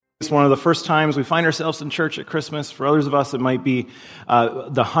one of the first times we find ourselves in church at Christmas. For others of us, it might be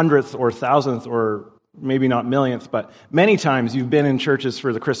the 100th or 1,000th or maybe not millionth, but many times you've been in churches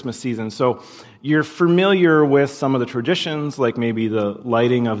for the Christmas season. So you're familiar with some of the traditions, like maybe the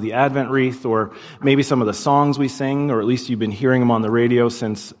lighting of the Advent wreath, or maybe some of the songs we sing, or at least you've been hearing them on the radio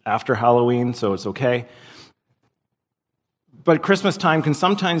since after Halloween, so it's okay. But Christmas time can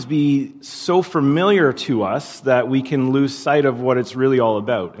sometimes be so familiar to us that we can lose sight of what it's really all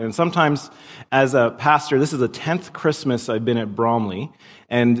about. And sometimes, as a pastor, this is the 10th Christmas I've been at Bromley,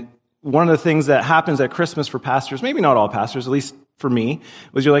 and one of the things that happens at Christmas for pastors, maybe not all pastors, at least for me,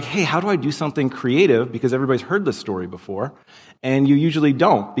 was you're like, hey, how do I do something creative? Because everybody's heard this story before. And you usually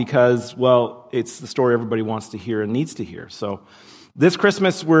don't because, well, it's the story everybody wants to hear and needs to hear. So this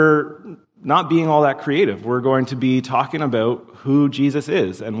Christmas, we're not being all that creative. We're going to be talking about who Jesus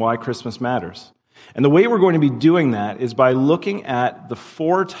is and why Christmas matters. And the way we're going to be doing that is by looking at the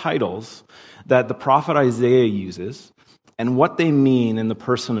 4 titles that the prophet Isaiah uses and what they mean in the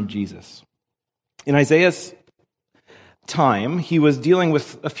person of Jesus. In Isaiah's time, he was dealing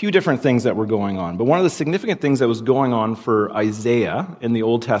with a few different things that were going on. But one of the significant things that was going on for Isaiah in the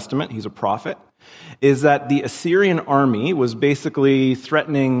Old Testament, he's a prophet, is that the Assyrian army was basically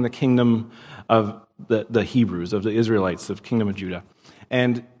threatening the kingdom of the Hebrews, of the Israelites, of kingdom of Judah.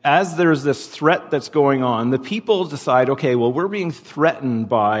 And as there's this threat that's going on, the people decide, okay, well, we're being threatened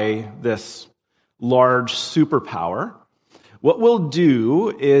by this large superpower. What we'll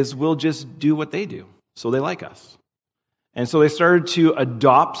do is we'll just do what they do, so they like us. And so they started to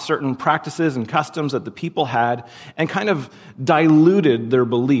adopt certain practices and customs that the people had and kind of diluted their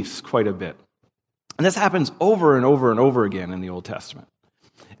beliefs quite a bit. And this happens over and over and over again in the Old Testament.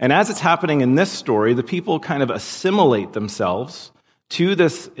 And as it's happening in this story, the people kind of assimilate themselves to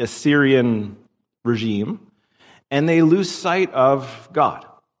this Assyrian regime, and they lose sight of God.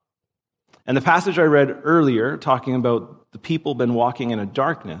 And the passage I read earlier, talking about the people been walking in a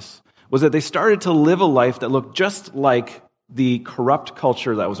darkness, was that they started to live a life that looked just like the corrupt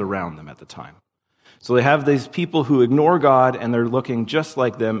culture that was around them at the time. So they have these people who ignore God, and they're looking just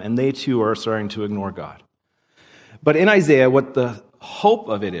like them, and they too are starting to ignore God. But in Isaiah, what the hope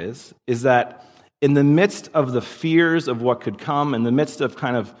of it is that in the midst of the fears of what could come, in the midst of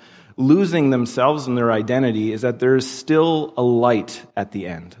kind of losing themselves and their identity, is that there's still a light at the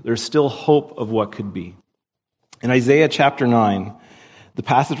end. There's still hope of what could be. In Isaiah chapter 9, the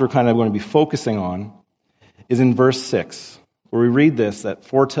passage we're kind of going to be focusing on is in verse 6, where we read this, that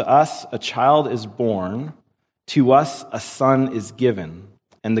for to us a child is born, to us a son is given,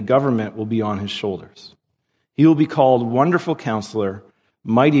 and the government will be on his shoulders. He will be called Wonderful Counselor,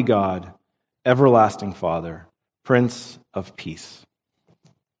 Mighty God, Everlasting Father, Prince of Peace.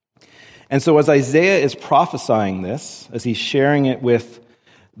 And so as Isaiah is prophesying this, as he's sharing it with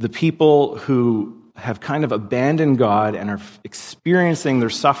the people who have kind of abandoned God and are experiencing their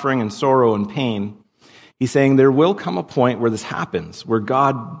suffering and sorrow and pain, he's saying there will come a point where this happens, where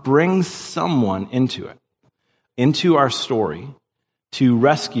God brings someone into it, into our story, to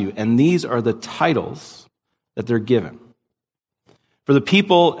rescue. And these are the titles that they're given. For the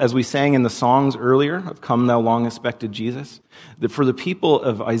people, as we sang in the songs earlier, of Come Thou Long Expected Jesus, that for the people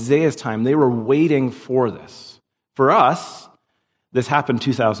of Isaiah's time, they were waiting for this. For us, this happened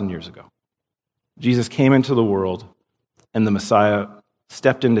 2,000 years ago. Jesus came into the world, and the Messiah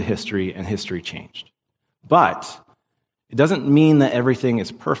stepped into history, and history changed. But it doesn't mean that everything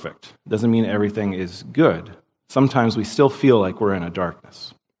is perfect. It doesn't mean everything is good. Sometimes we still feel like we're in a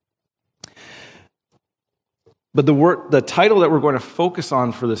darkness. But the title that we're going to focus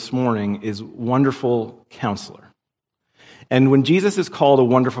on for this morning is Wonderful Counselor. And when Jesus is called a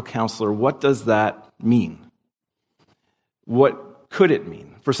Wonderful Counselor, what does that mean? What could it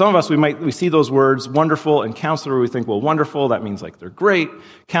mean? For some of us, we see those words, wonderful and counselor, we think, well, wonderful, that means like they're great.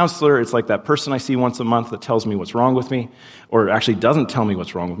 Counselor, it's like that person I see once a month that tells me what's wrong with me, or actually doesn't tell me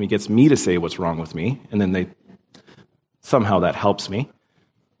what's wrong with me, gets me to say what's wrong with me, and then somehow that helps me.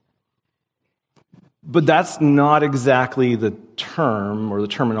 But that's not exactly the term or the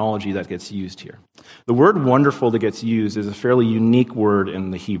terminology that gets used here. The word wonderful that gets used is a fairly unique word in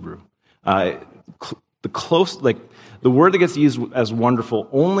the Hebrew. The word that gets used as wonderful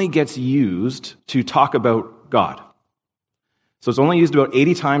only gets used to talk about God. So it's only used about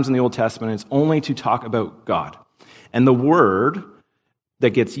 80 times in the Old Testament, and it's only to talk about God. And the word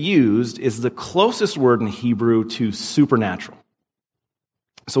that gets used is the closest word in Hebrew to supernatural.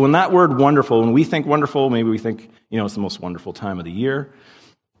 So when that word wonderful, when we think wonderful, maybe we think, it's the most wonderful time of the year.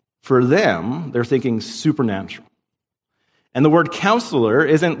 For them, they're thinking supernatural. And the word counselor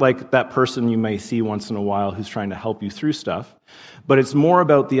isn't like that person you may see once in a while who's trying to help you through stuff, but it's more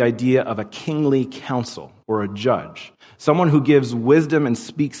about the idea of a kingly counsel or a judge, someone who gives wisdom and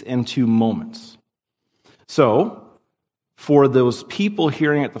speaks into moments. So, for those people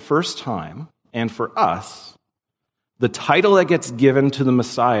hearing it the first time, and for us, the title that gets given to the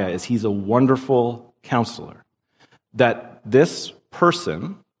Messiah is he's a wonderful counselor. That this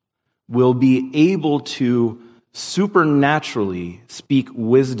person will be able to supernaturally speak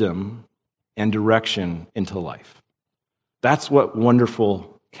wisdom and direction into life. That's what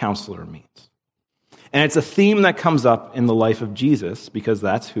wonderful counselor means. And it's a theme that comes up in the life of Jesus because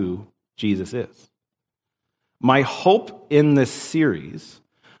that's who Jesus is. My hope in this series,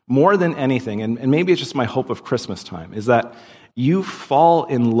 more than anything, and maybe it's just my hope of Christmas time, is that you fall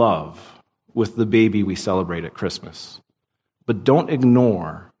in love with the baby we celebrate at Christmas. But don't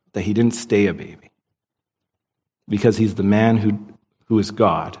ignore that he didn't stay a baby. Because he's the man who is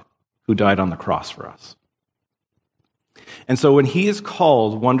God, who died on the cross for us. And so when he is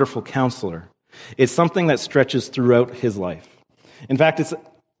called Wonderful Counselor, it's something that stretches throughout his life. In fact, it's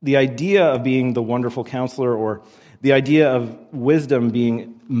the idea of being the Wonderful Counselor, or the idea of wisdom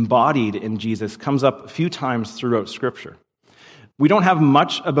being embodied in Jesus, comes up a few times throughout Scripture. We don't have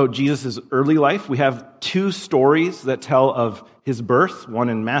much about Jesus' early life. We have two stories that tell of his birth, one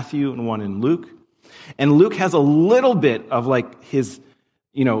in Matthew and one in Luke. And Luke has a little bit of like his,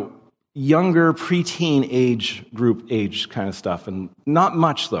 younger preteen age kind of stuff. And not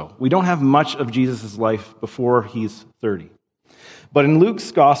much, though. We don't have much of Jesus' life before he's 30. But in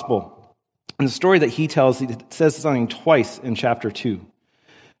Luke's gospel, in the story that he tells, he says something twice in chapter 2.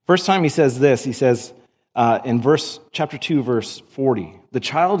 First time he says this, he says in chapter 2, verse 40, "The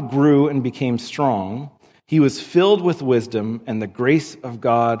child grew and became strong. He was filled with wisdom, and the grace of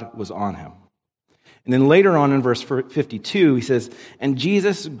God was on him." And then later on in verse 52, he says, "And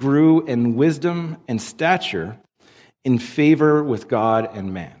Jesus grew in wisdom and stature in favor with God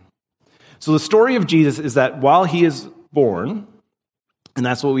and man." So the story of Jesus is that while he is born, and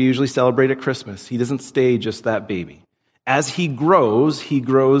that's what we usually celebrate at Christmas, he doesn't stay just that baby. As he grows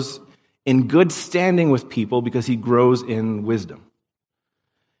in good standing with people because he grows in wisdom.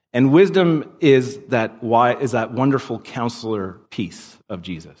 And wisdom is that wonderful counselor piece of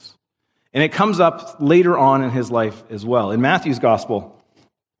Jesus. And it comes up later on in his life as well. In Matthew's gospel,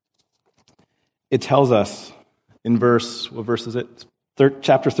 it tells us in what verse is it?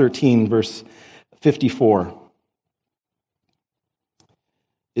 Chapter 13, verse 54.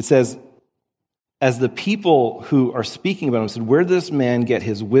 It says, "As the people who are speaking about him said, 'Where did this man get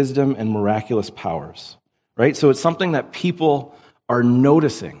his wisdom and miraculous powers?'" Right? So it's something that people are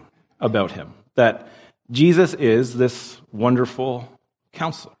noticing about him, that Jesus is this wonderful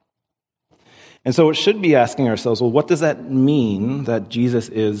counselor. And so it should be asking ourselves, well, what does that mean that Jesus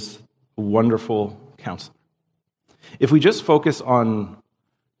is a wonderful counselor? If we just focus on,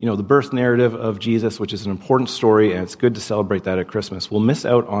 the birth narrative of Jesus, which is an important story, and it's good to celebrate that at Christmas, we'll miss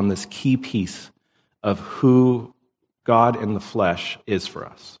out on this key piece of who God in the flesh is for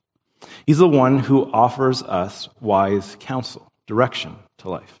us. He's the one who offers us wise counsel, direction to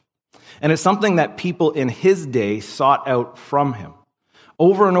life. And it's something that people in his day sought out from him.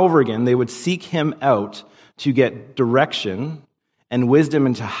 Over and over again, they would seek him out to get direction and wisdom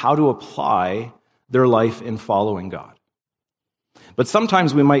into how to apply their life in following God. But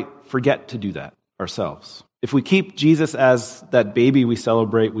sometimes we might forget to do that ourselves. If we keep Jesus as that baby we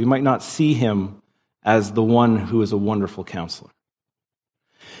celebrate, we might not see him as the one who is a wonderful counselor.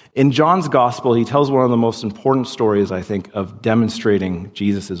 In John's gospel, he tells one of the most important stories, I think, of demonstrating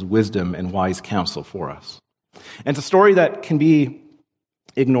Jesus' wisdom and wise counsel for us. And it's a story that can be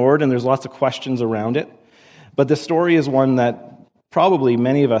ignored, and there's lots of questions around it. But the story is one that probably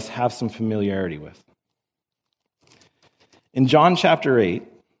many of us have some familiarity with. In John chapter 8,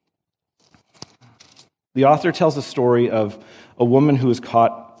 the author tells the story of a woman who was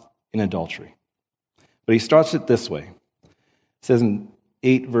caught in adultery. But he starts it this way. It says in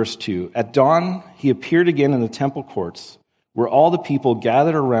 8 verse 2, "At dawn he appeared again in the temple courts, where all the people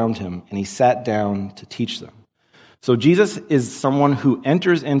gathered around him, and he sat down to teach them." So Jesus is someone who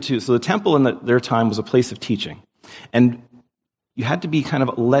enters into, so the temple in their time was a place of teaching. And you had to be kind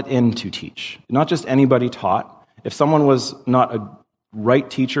of let in to teach. Not just anybody taught. If someone was not a right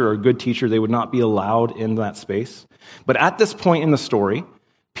teacher or a good teacher, they would not be allowed in that space. But at this point in the story,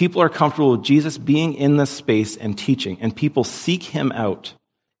 people are comfortable with Jesus being in this space and teaching, and people seek him out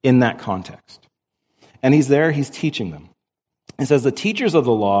in that context. And he's there, he's teaching them. It says, "The teachers of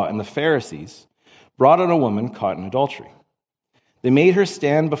the law and the Pharisees brought in a woman caught in adultery. They made her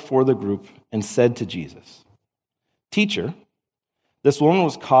stand before the group and said to Jesus, 'Teacher, This woman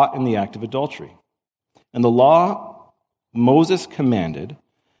was caught in the act of adultery. And the law, Moses commanded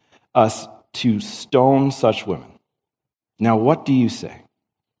us to stone such women. Now what do you say?"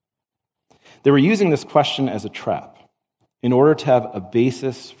 They were using this question as a trap in order to have a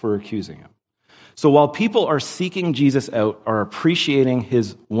basis for accusing him. So while people are seeking Jesus out, are appreciating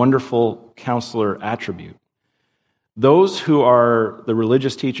his wonderful counselor attribute, those who are the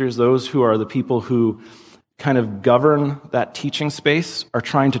religious teachers, those who are the people who kind of govern that teaching space, are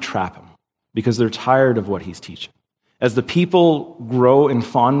trying to trap him because they're tired of what he's teaching. As the people grow in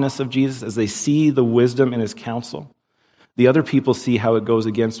fondness of Jesus, as they see the wisdom in his counsel, the other people see how it goes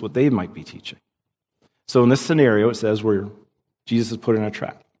against what they might be teaching. So in this scenario, it says where Jesus is put in a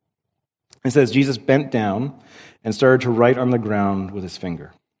trap. It says Jesus bent down and started to write on the ground with his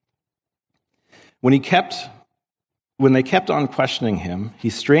finger. When they kept on questioning him, he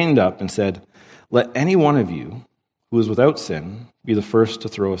straightened up and said, "Let any one of you who is without sin be the first to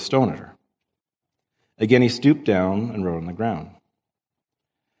throw a stone at her." Again, he stooped down and wrote on the ground.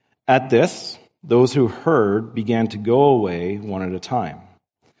 At this, those who heard began to go away one at a time,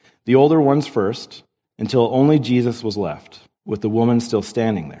 the older ones first, until only Jesus was left, with the woman still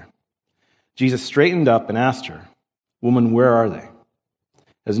standing there. Jesus straightened up and asked her, "Woman, where are they?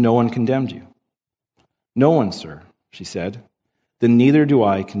 Has no one condemned you?" "No one, sir," she said. "Then neither do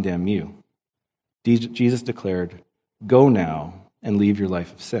I condemn you." Jesus declared, "Go now and leave your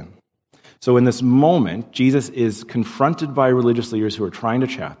life of sin." So in this moment, Jesus is confronted by religious leaders who are trying to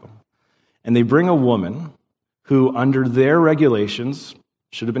trap him. And they bring a woman who, under their regulations,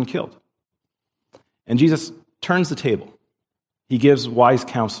 should have been killed. And Jesus turns the table. He gives wise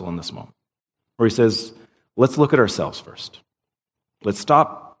counsel in this moment, where he says, let's look at ourselves first. Let's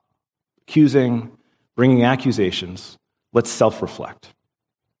stop accusing, bringing accusations. Let's self-reflect.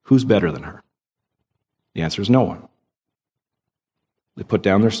 Who's better than her? The answer is no one. They put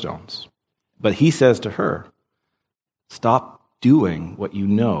down their stones. But he says to her, stop doing what you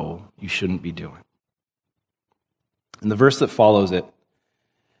know you shouldn't be doing. And the verse that follows it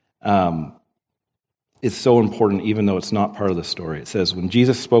is so important, even though it's not part of the story. It says, when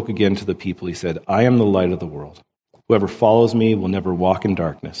Jesus spoke again to the people, he said, I am the light of the world. Whoever follows me will never walk in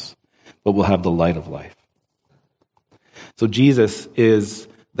darkness, but will have the light of life. So Jesus is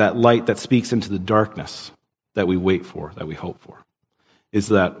that light that speaks into the darkness that we wait for, that we hope for. Is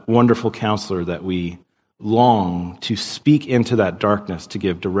that wonderful counselor that we long to speak into that darkness to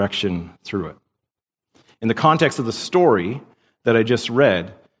give direction through it. In the context of the story that I just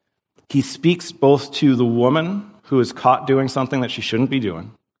read, he speaks both to the woman who is caught doing something that she shouldn't be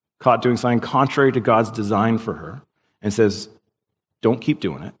doing, caught doing something contrary to God's design for her, and says, don't keep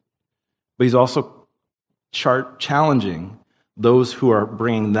doing it. But he's also challenging those who are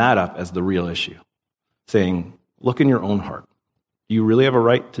bringing that up as the real issue, saying, look in your own heart. Do you really have a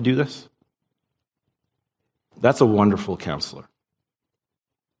right to do this? That's a wonderful counselor.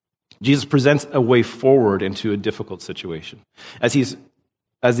 Jesus presents a way forward into a difficult situation. As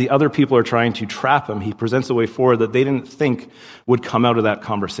the other people are trying to trap him, he presents a way forward that they didn't think would come out of that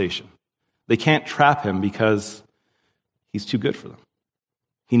conversation. They can't trap him because he's too good for them.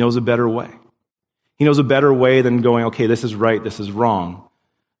 He knows a better way. He knows a better way than going, okay, this is right, this is wrong,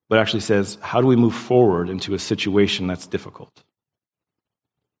 but actually says, how do we move forward into a situation that's difficult?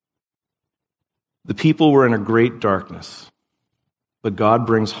 The people were in a great darkness, but God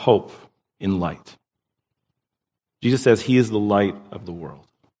brings hope in light. Jesus says he is the light of the world.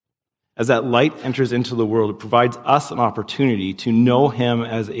 As that light enters into the world, it provides us an opportunity to know him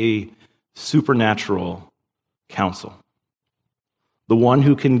as a supernatural counsel. The one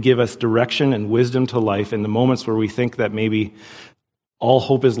who can give us direction and wisdom to life in the moments where we think that maybe all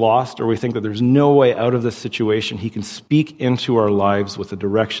hope is lost, or we think that there's no way out of this situation. He can speak into our lives with a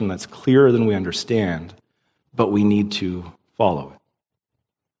direction that's clearer than we understand, but we need to follow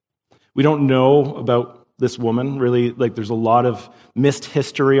it. We don't know about this woman, really. There's a lot of missed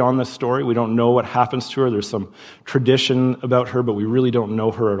history on this story. We don't know what happens to her. There's some tradition about her, but we really don't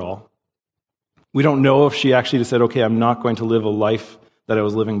know her at all. We don't know if she actually just said, okay, I'm not going to live a life that I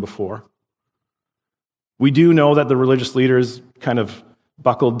was living before. We do know that the religious leaders kind of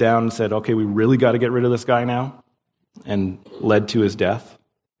buckled down and said, okay, we really got to get rid of this guy now, and led to his death.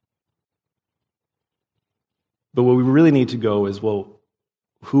 But what we really need to go is, well,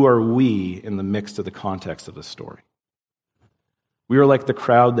 who are we in the mix of the context of this story? We are like the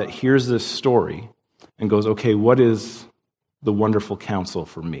crowd that hears this story and goes, okay, what is the wonderful counsel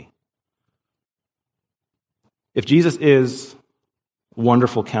for me? If Jesus is a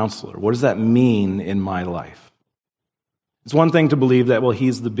wonderful counselor, what does that mean in my life? It's one thing to believe that, well,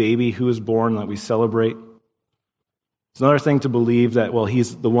 he's the baby who is born that we celebrate. It's another thing to believe that, well,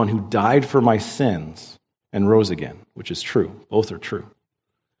 he's the one who died for my sins and rose again, which is true. Both are true.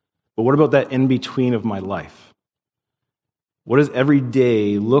 But what about that in-between of my life? What does every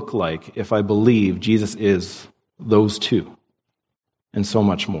day look like if I believe Jesus is those two and so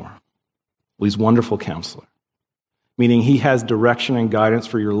much more? Well, he's wonderful counselor, meaning he has direction and guidance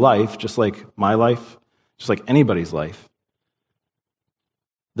for your life, just like my life, just like anybody's life,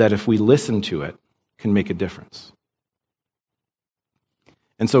 that if we listen to it, can make a difference.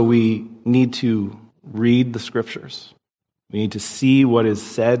 And so we need to read the scriptures. We need to see what is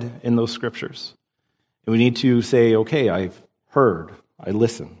said in those scriptures. And we need to say, okay, I've heard, I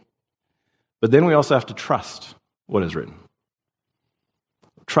listen. But then we also have to trust what is written.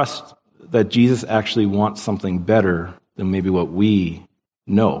 Trust that Jesus actually wants something better than maybe what we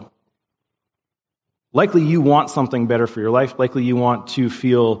know. Likely you want something better for your life. Likely you want to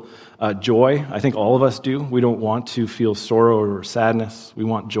feel joy. I think all of us do. We don't want to feel sorrow or sadness. We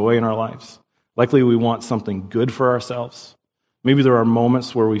want joy in our lives. Likely we want something good for ourselves. Maybe there are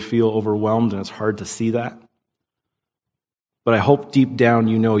moments where we feel overwhelmed and it's hard to see that. But I hope deep down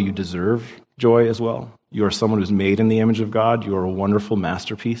you know you deserve joy as well. You are someone who's made in the image of God. You are a wonderful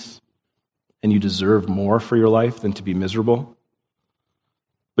masterpiece. And you deserve more for your life than to be miserable.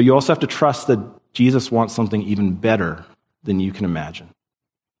 But you also have to trust that Jesus wants something even better than you can imagine.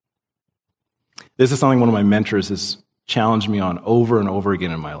 This is something one of my mentors has challenged me on over and over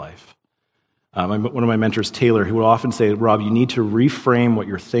again in my life. One of my mentors, Taylor, he would often say, Rob, you need to reframe what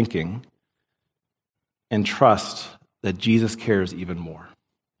you're thinking and trust that Jesus cares even more.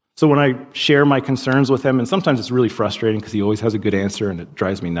 So when I share my concerns with him, and sometimes it's really frustrating because he always has a good answer and it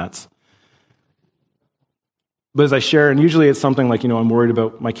drives me nuts. But as I share, and usually it's something like, I'm worried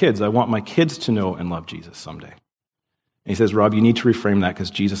about my kids. I want my kids to know and love Jesus someday. And he says, Rob, you need to reframe that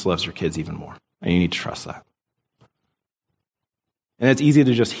because Jesus loves your kids even more. And you need to trust that. And it's easy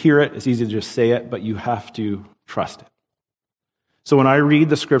to just hear it. It's easy to just say it, but you have to trust it. So when I read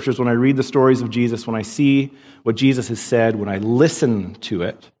the scriptures, when I read the stories of Jesus, when I see what Jesus has said, when I listen to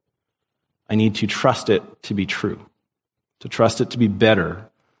it, I need to trust it to be true, to trust it to be better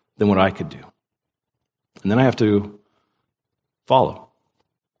than what I could do. And then I have to follow.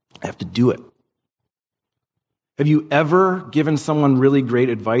 I have to do it. Have you ever given someone really great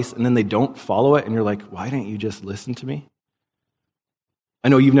advice and then they don't follow it and you're like, why didn't you just listen to me? I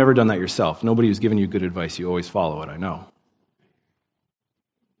know you've never done that yourself. Nobody who's given you good advice, you always follow it, I know.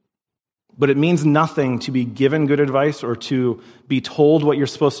 But it means nothing to be given good advice or to be told what you're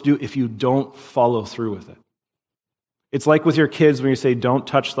supposed to do if you don't follow through with it. It's like with your kids when you say, don't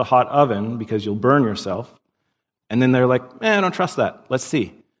touch the hot oven because you'll burn yourself. And then they're like, I don't trust that. Let's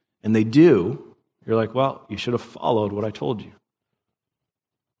see. And they do. You're like, well, you should have followed what I told you.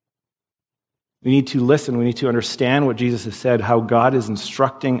 We need to listen. We need to understand what Jesus has said, how God is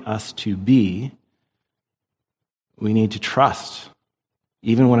instructing us to be. We need to trust,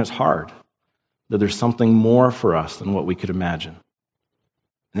 even when it's hard, that there's something more for us than what we could imagine.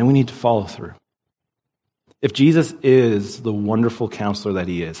 And then we need to follow through. If Jesus is the wonderful counselor that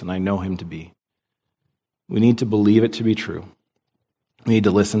he is, and I know him to be, we need to believe it to be true. We need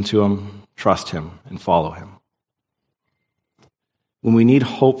to listen to him, trust him, and follow him. When we need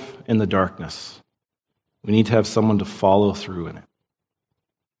hope in the darkness, we need to have someone to follow through in it.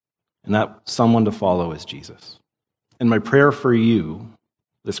 And that someone to follow is Jesus. And my prayer for you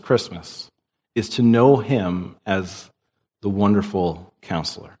this Christmas is to know him as the wonderful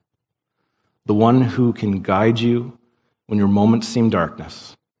counselor. The one who can guide you when your moments seem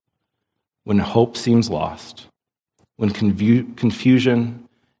darkness, when hope seems lost, when confusion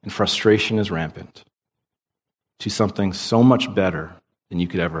and frustration is rampant, to something so much better than you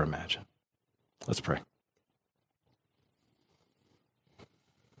could ever imagine. Let's pray.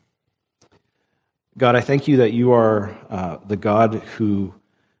 God, I thank you that you are the God who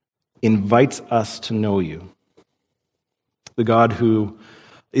invites us to know you, the God who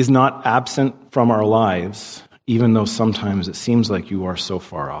is not absent from our lives, even though sometimes it seems like you are so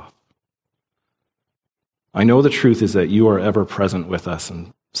far off. I know the truth is that you are ever present with us,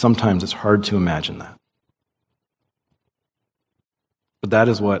 and sometimes it's hard to imagine that. But that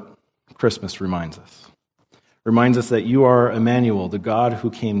is what Christmas reminds us. Reminds us that you are Emmanuel, the God who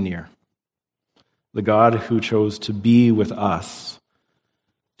came near, the God who chose to be with us,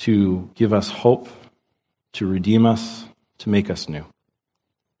 to give us hope, to redeem us, to make us new.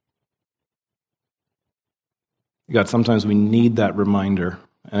 God, sometimes we need that reminder,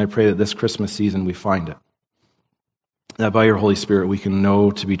 and I pray that this Christmas season we find it. That by your Holy Spirit we can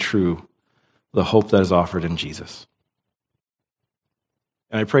know to be true the hope that is offered in Jesus.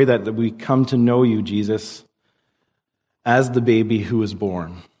 And I pray that we come to know you, Jesus, as the baby who was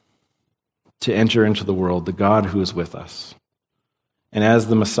born to enter into the world, the God who is with us, and as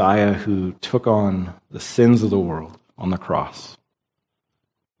the Messiah who took on the sins of the world on the cross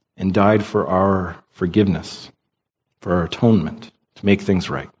and died for our forgiveness, for our atonement, to make things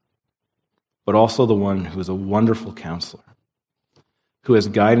right, but also the one who is a wonderful counselor, who has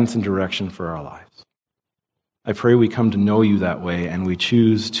guidance and direction for our lives. I pray we come to know you that way, and we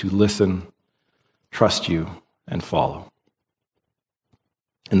choose to listen, trust you, and follow.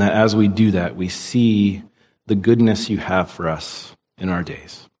 And that as we do that, we see the goodness you have for us in our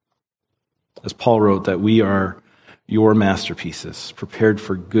days. As Paul wrote, that we are your masterpieces, prepared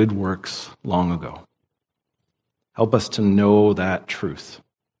for good works long ago. Help us to know that truth,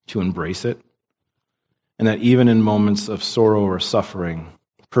 to embrace it, and that even in moments of sorrow or suffering,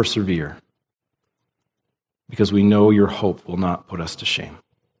 persevere, because we know your hope will not put us to shame.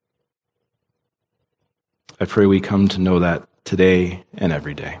 I pray we come to know that today and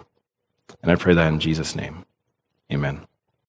every day. And I pray that in Jesus' name. Amen.